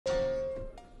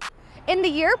In the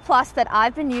year plus that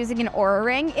I've been using an Oura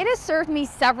Ring, it has served me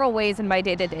several ways in my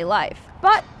day-to-day life.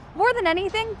 But more than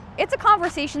anything, it's a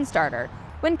conversation starter.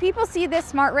 When people see this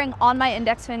smart ring on my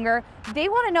index finger, they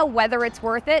want to know whether it's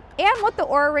worth it and what the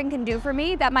Oura Ring can do for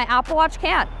me that my Apple Watch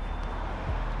can't.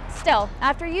 Still,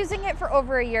 after using it for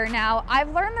over a year now, I've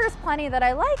learned there's plenty that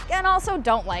I like and also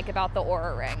don't like about the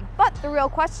Oura Ring. But the real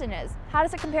question is, how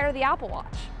does it compare to the Apple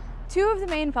Watch? Two of the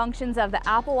main functions of the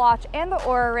Apple Watch and the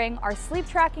Oura Ring are sleep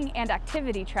tracking and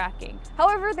activity tracking.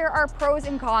 However, there are pros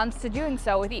and cons to doing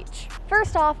so with each.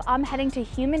 First off, I'm heading to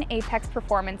Human Apex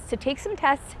Performance to take some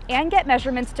tests and get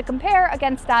measurements to compare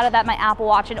against data that my Apple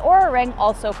Watch and Oura Ring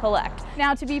also collect.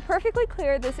 Now, to be perfectly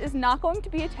clear, this is not going to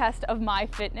be a test of my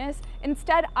fitness.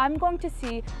 Instead, I'm going to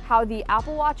see how the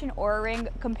Apple Watch and Oura Ring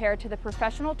compare to the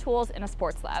professional tools in a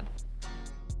sports lab.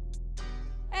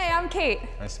 Hey, I'm Kate.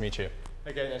 Nice to meet you.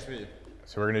 Okay, nice to meet you.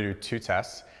 So we're gonna do two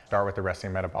tests. Start with the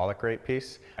resting metabolic rate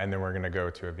piece, and then we're gonna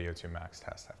go to a VO2 max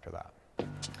test after that.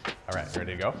 All right,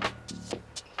 ready to go?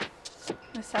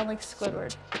 I sound like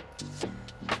Squidward.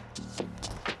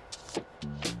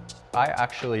 I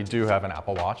actually do have an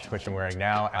Apple Watch, which I'm wearing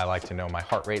now. I like to know my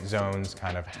heart rate zones,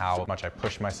 kind of how much I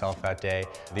push myself that day.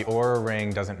 The Oura Ring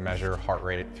doesn't measure heart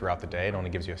rate throughout the day. It only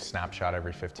gives you a snapshot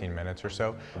every 15 minutes or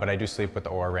so. But I do sleep with the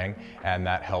Oura Ring, and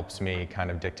that helps me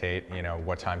kind of dictate,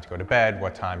 what time to go to bed,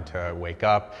 what time to wake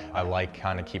up. I like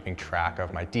kind of keeping track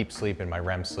of my deep sleep and my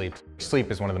REM sleep. Sleep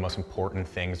is one of the most important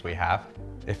things we have.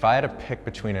 If I had to pick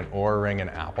between an Oura Ring and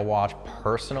an Apple Watch,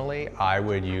 personally, I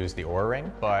would use the Oura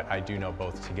Ring, but I do know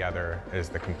both together is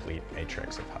the complete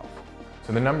matrix of health.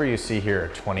 So the number you see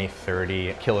here,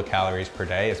 20-30 kilocalories per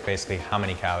day, is basically how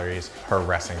many calories her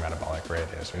resting metabolic rate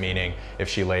is. Meaning, if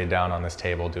she laid down on this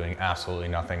table doing absolutely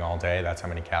nothing all day, that's how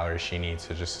many calories she needs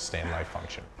to just sustain life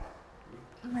function.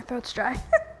 My throat's dry.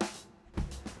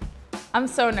 I'm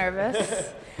so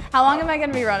nervous. How long am I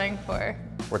gonna be running for?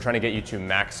 We're trying to get you to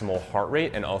maximal heart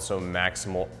rate and also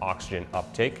maximal oxygen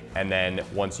uptake. And then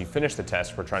once you finish the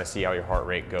test, we're trying to see how your heart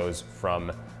rate goes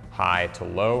from high to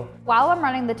low. While I'm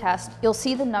running the test, you'll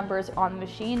see the numbers on the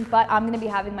machine, but I'm gonna be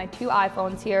having my two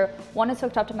iPhones here. One is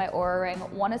hooked up to my Oura Ring,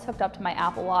 one is hooked up to my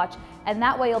Apple Watch, and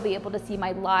that way you'll be able to see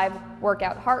my live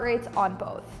workout heart rates on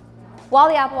both. While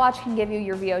the Apple Watch can give you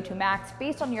your VO2 max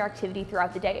based on your activity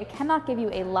throughout the day, it cannot give you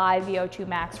a live VO2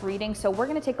 max reading, so we're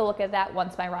gonna take a look at that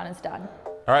once my run is done.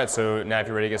 All right, so now if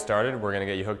you're ready to get started, we're gonna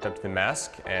get you hooked up to the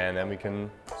mask and then we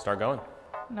can start going.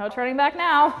 No turning back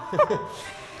now.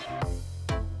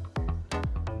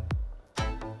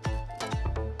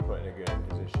 Put in a good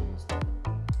position.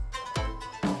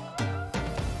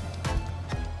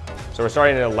 So we're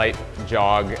starting at a light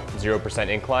jog, 0%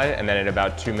 incline, and then at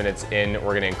about 2 minutes in,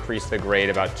 we're gonna increase the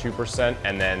grade about 2%,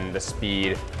 and then the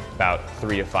speed about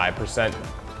 3 to 5%.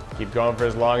 Keep going for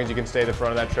as long as you can stay at the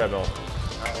front of that treadmill.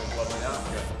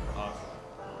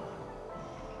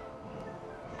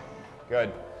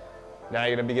 Good. Now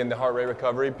you're gonna begin the heart rate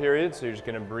recovery period, so you're just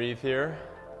gonna breathe here.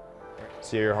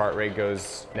 See how your heart rate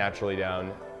goes naturally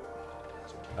down.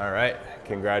 All right,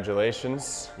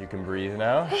 congratulations. You can breathe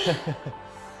now.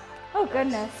 Oh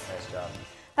goodness. Nice job.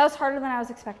 That was harder than I was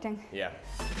expecting. Yeah.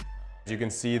 As you can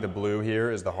see, the blue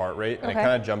here is the heart rate, and Okay. it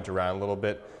kind of jumped around a little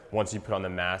bit once you put on the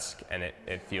mask, and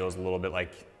it feels a little bit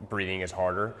like breathing is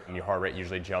harder. And your heart rate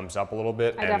usually jumps up a little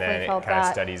bit, I and then definitely it felt kind of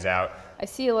that. steadies out. I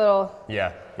see a little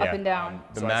Yeah, up and down.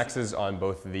 The maxes on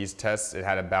both of these tests, it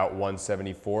had about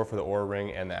 174 for the Oura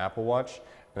Ring and the Apple Watch.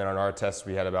 And then on our test,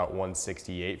 we had about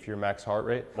 168 for your max heart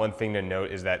rate. One thing to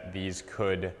note is that these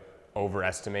could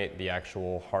overestimate the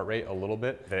actual heart rate a little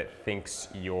bit, that it thinks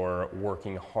you're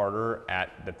working harder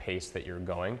at the pace that you're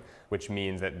going, which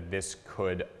means that this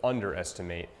could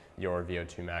underestimate your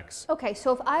VO2 max. Okay,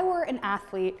 so if I were an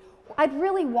athlete, I'd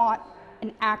really want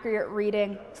an accurate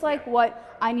reading. It's like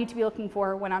what I need to be looking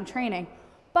for when I'm training.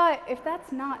 But if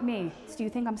that's not me, do you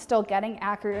think I'm still getting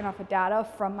accurate enough of data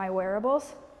from my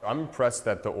wearables? I'm impressed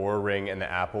that the Oura Ring and the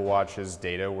Apple Watch's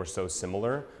data were so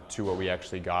similar to what we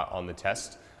actually got on the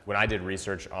test. When I did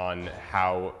research on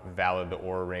how valid the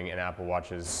Oura Ring and Apple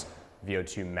Watch's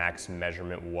VO2 max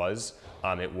measurement was,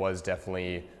 it was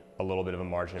definitely a little bit of a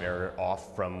margin of error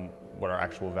off from what our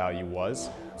actual value was.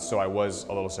 So I was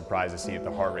a little surprised to see that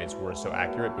the heart rates were so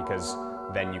accurate, because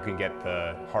then you can get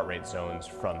the heart rate zones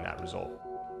from that result.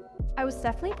 I was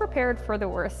definitely prepared for the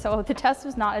worst, so the test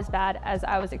was not as bad as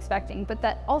I was expecting, but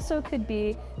that also could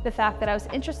be the fact that I was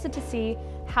interested to see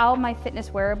how my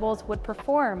fitness wearables would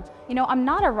perform. You know, I'm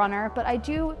not a runner, but I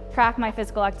do track my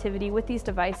physical activity with these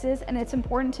devices, and it's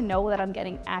important to know that I'm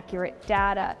getting accurate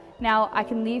data. Now, I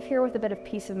can leave here with a bit of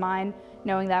peace of mind,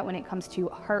 knowing that when it comes to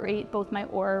heart rate, both my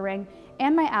Oura Ring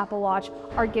and my Apple Watch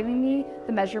are giving me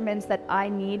the measurements that I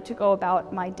need to go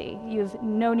about my day. You have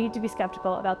no need to be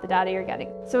skeptical about the data you're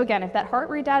getting. So again, if that heart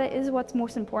rate data is what's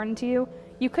most important to you,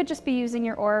 you could just be using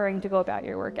your Oura Ring to go about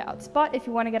your workouts. But if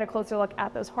you want to get a closer look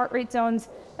at those heart rate zones,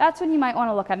 that's when you might want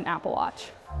to look at an Apple Watch.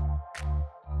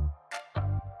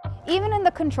 Even in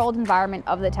the controlled environment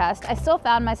of the test, I still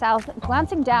found myself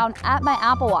glancing down at my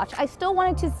Apple Watch. I still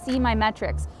wanted to see my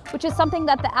metrics, which is something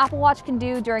that the Apple Watch can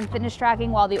do during fitness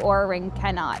tracking while the Oura Ring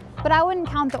cannot. But I wouldn't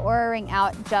count the Oura Ring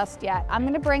out just yet. I'm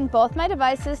going to bring both my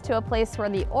devices to a place where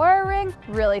the Oura Ring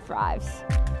really thrives.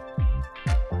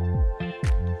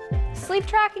 Sleep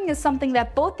tracking is something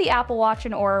that both the Apple Watch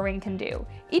and Oura Ring can do.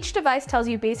 Each device tells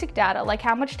you basic data like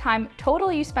how much time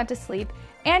total you spent asleep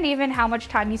and even how much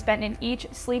time you spent in each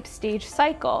sleep stage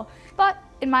cycle. But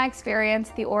in my experience,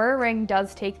 the Oura Ring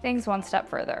does take things one step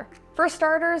further. For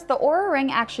starters, the Oura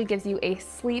Ring actually gives you a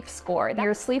sleep score.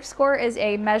 Your sleep score is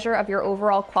a measure of your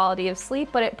overall quality of sleep,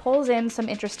 but it pulls in some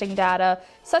interesting data,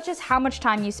 such as how much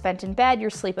time you spent in bed,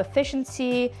 your sleep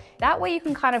efficiency. That way you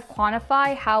can kind of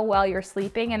quantify how well you're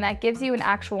sleeping, and that gives you an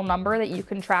actual number that you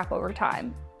can track over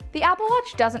time. The Apple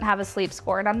Watch doesn't have a sleep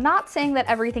score, and I'm not saying that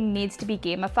everything needs to be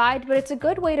gamified, but it's a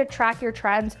good way to track your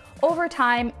trends over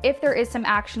time if there is some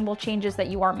actionable changes that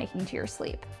you are making to your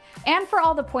sleep. And for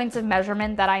all the points of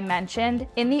measurement that I mentioned,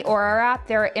 in the Oura app,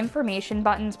 there are information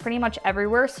buttons pretty much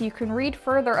everywhere so you can read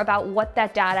further about what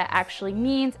that data actually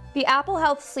means. The Apple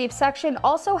Health Sleep section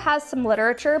also has some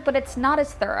literature, but it's not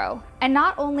as thorough. And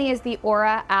not only is the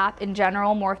Oura app in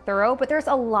general more thorough, but there's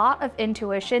a lot of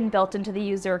intuition built into the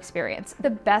user experience.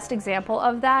 The best example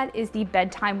of that is the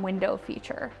bedtime window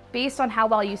feature. Based on how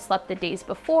well you slept the days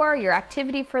before, your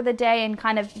activity for the day, and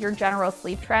kind of your general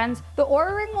sleep trends, the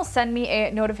Oura Ring will send me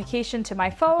a notification to my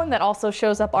phone that also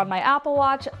shows up on my Apple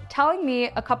Watch, telling me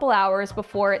a couple hours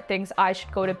before it thinks I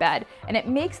should go to bed. And it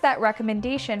makes that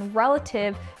recommendation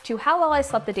relative to how well I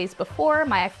slept the days before,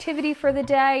 my activity for the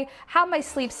day, how my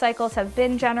sleep cycles have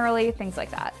been generally, things like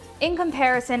that. In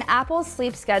comparison, Apple's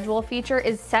sleep schedule feature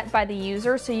is set by the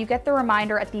user, so you get the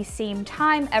reminder at the same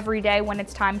time every day when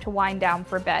it's time to wind down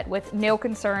for bed, with no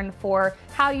concern for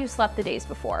how you slept the days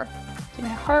before. Do my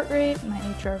heart rate, my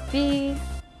HRV.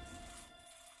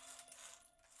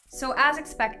 So as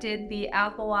expected, the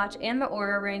Apple Watch and the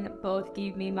Oura Ring both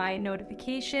gave me my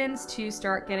notifications to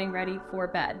start getting ready for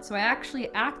bed. So I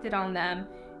actually acted on them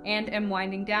and am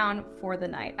winding down for the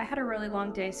night. I had a really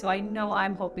long day, so I know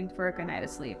I'm hoping for a good night of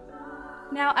sleep.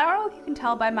 Now, I don't know if you can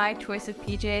tell by my choice of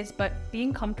PJs, but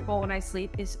being comfortable when I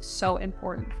sleep is so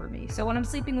important for me. So when I'm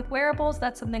sleeping with wearables,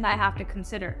 that's something I have to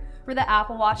consider. For the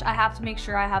Apple Watch, I have to make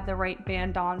sure I have the right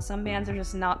band on. Some bands are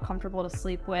just not comfortable to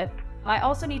sleep with. I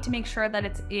also need to make sure that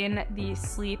it's in the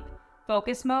sleep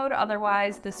focus mode,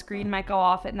 otherwise the screen might go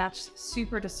off and that's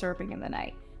super disturbing in the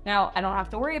night. Now, I don't have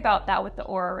to worry about that with the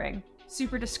Oura Ring.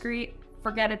 Super discreet,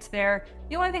 forget it's there.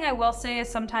 The only thing I will say is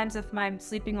sometimes if I'm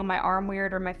sleeping on my arm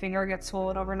weird or my finger gets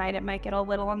swollen overnight, it might get a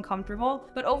little uncomfortable.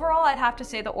 But overall, I'd have to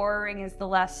say the Oura Ring is the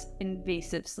less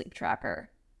invasive sleep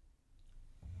tracker.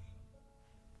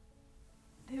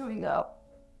 There we go.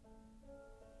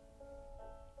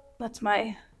 That's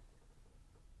my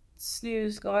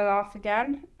snooze going off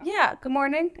again. Yeah, good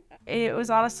morning. It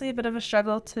was honestly a bit of a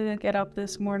struggle to get up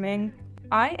this morning.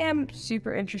 I am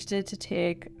super interested to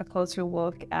take a closer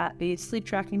look at the sleep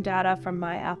tracking data from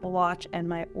my Apple Watch and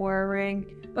my Oura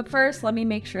Ring. But first, let me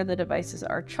make sure the devices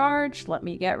are charged, let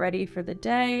me get ready for the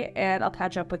day, and I'll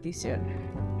catch up with you soon.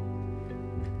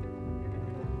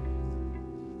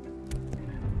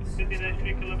 59th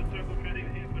Street, Columbus Circle, trying to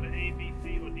head for the A, B,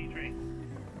 C, or D train.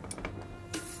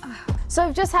 So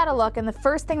I've just had a look, and the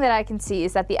first thing that I can see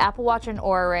is that the Apple Watch and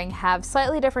Oura Ring have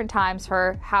slightly different times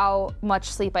for how much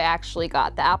sleep I actually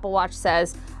got. The Apple Watch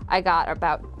says I got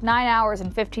about 9 hours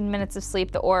and 15 minutes of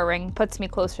sleep. The Oura Ring puts me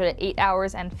closer to 8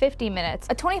 hours and 50 minutes.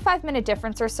 A 25-minute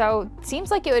difference or so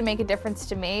seems like it would make a difference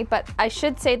to me, but I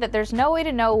should say that there's no way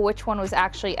to know which one was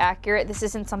actually accurate. This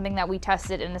isn't something that we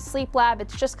tested in a sleep lab.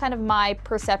 It's just kind of my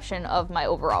perception of my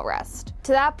overall rest.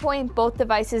 To that point, both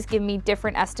devices give me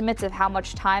different estimates of how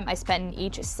much time I spent in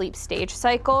each sleep stage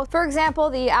cycle. For example,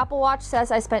 the Apple Watch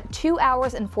says I spent 2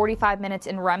 hours and 45 minutes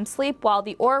in REM sleep, while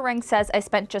the Oura Ring says I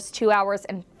spent just 2 hours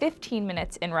and 15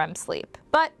 minutes in REM sleep.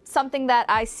 But something that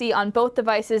I see on both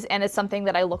devices, and is something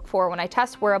that I look for when I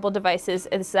test wearable devices,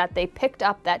 is that they picked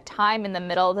up that time in the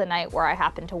middle of the night where I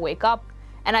happen to wake up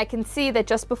and I can see that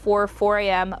just before 4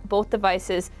 a.m., both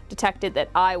devices detected that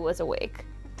I was awake.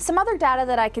 Some other data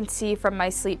that I can see from my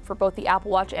sleep for both the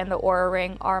Apple Watch and the Oura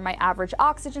Ring are my average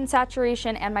oxygen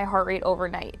saturation and my heart rate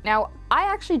overnight. Now,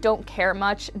 I actually don't care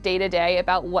much day to day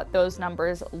about what those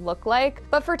numbers look like,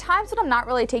 but for times when I'm not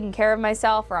really taking care of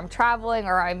myself, or I'm traveling,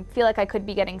 or I feel like I could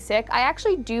be getting sick, I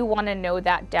actually do want to know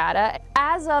that data.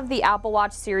 As of the Apple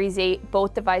Watch Series 8,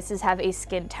 both devices have a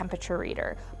skin temperature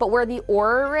reader, but where the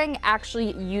Oura Ring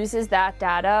actually uses that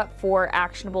data for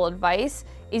actionable advice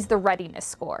is the readiness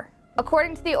score.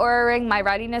 According to the Oura Ring, my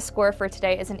readiness score for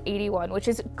today is an 81, which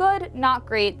is good, not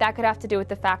great. That could have to do with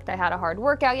the fact I had a hard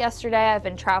workout yesterday. I've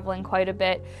been traveling quite a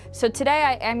bit. So today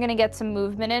I am gonna get some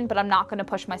movement in, but I'm not gonna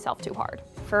push myself too hard.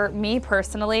 For me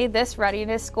personally, this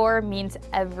readiness score means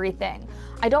everything.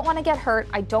 I don't wanna get hurt,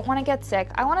 I don't wanna get sick.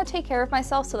 I wanna take care of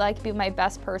myself so that I can be my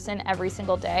best person every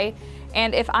single day.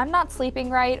 And if I'm not sleeping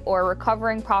right or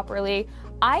recovering properly,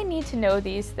 I need to know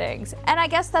these things. And I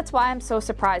guess that's why I'm so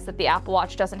surprised that the Apple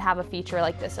Watch doesn't have a feature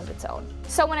like this of its own.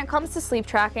 So when it comes to sleep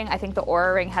tracking, I think the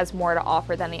Oura Ring has more to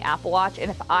offer than the Apple Watch,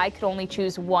 and if I could only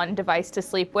choose one device to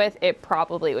sleep with, it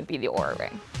probably would be the Oura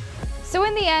Ring. So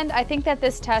in the end, I think that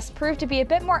this test proved to be a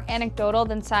bit more anecdotal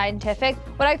than scientific.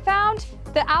 What I found,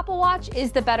 the Apple Watch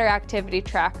is the better activity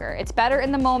tracker. It's better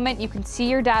in the moment, you can see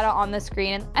your data on the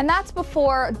screen, and that's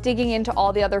before digging into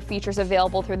all the other features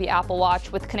available through the Apple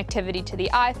Watch with connectivity to the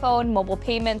iPhone, mobile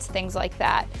payments, things like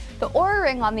that. The Oura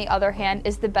Ring, on the other hand,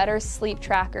 is the better sleep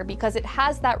tracker because it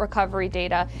has that recovery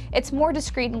data. It's more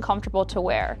discreet and comfortable to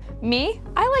wear. Me,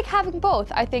 I like having both.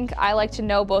 I think I like to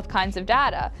know both kinds of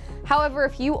data. However,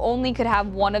 if you only could have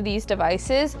one of these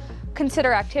devices,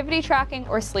 consider activity tracking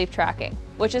or sleep tracking.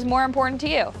 Which is more important to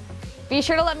you? Be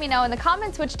sure to let me know in the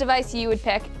comments which device you would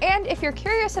pick, and if you're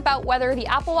curious about whether the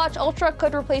Apple Watch Ultra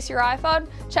could replace your iPhone,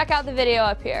 check out the video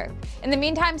up here. In the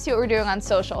meantime, see what we're doing on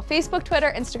social: Facebook,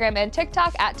 Twitter, Instagram, and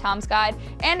TikTok @Tom's Guide.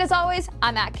 And as always,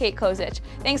 I'm @Kate Kozich.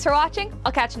 Thanks for watching.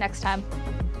 I'll catch you next time.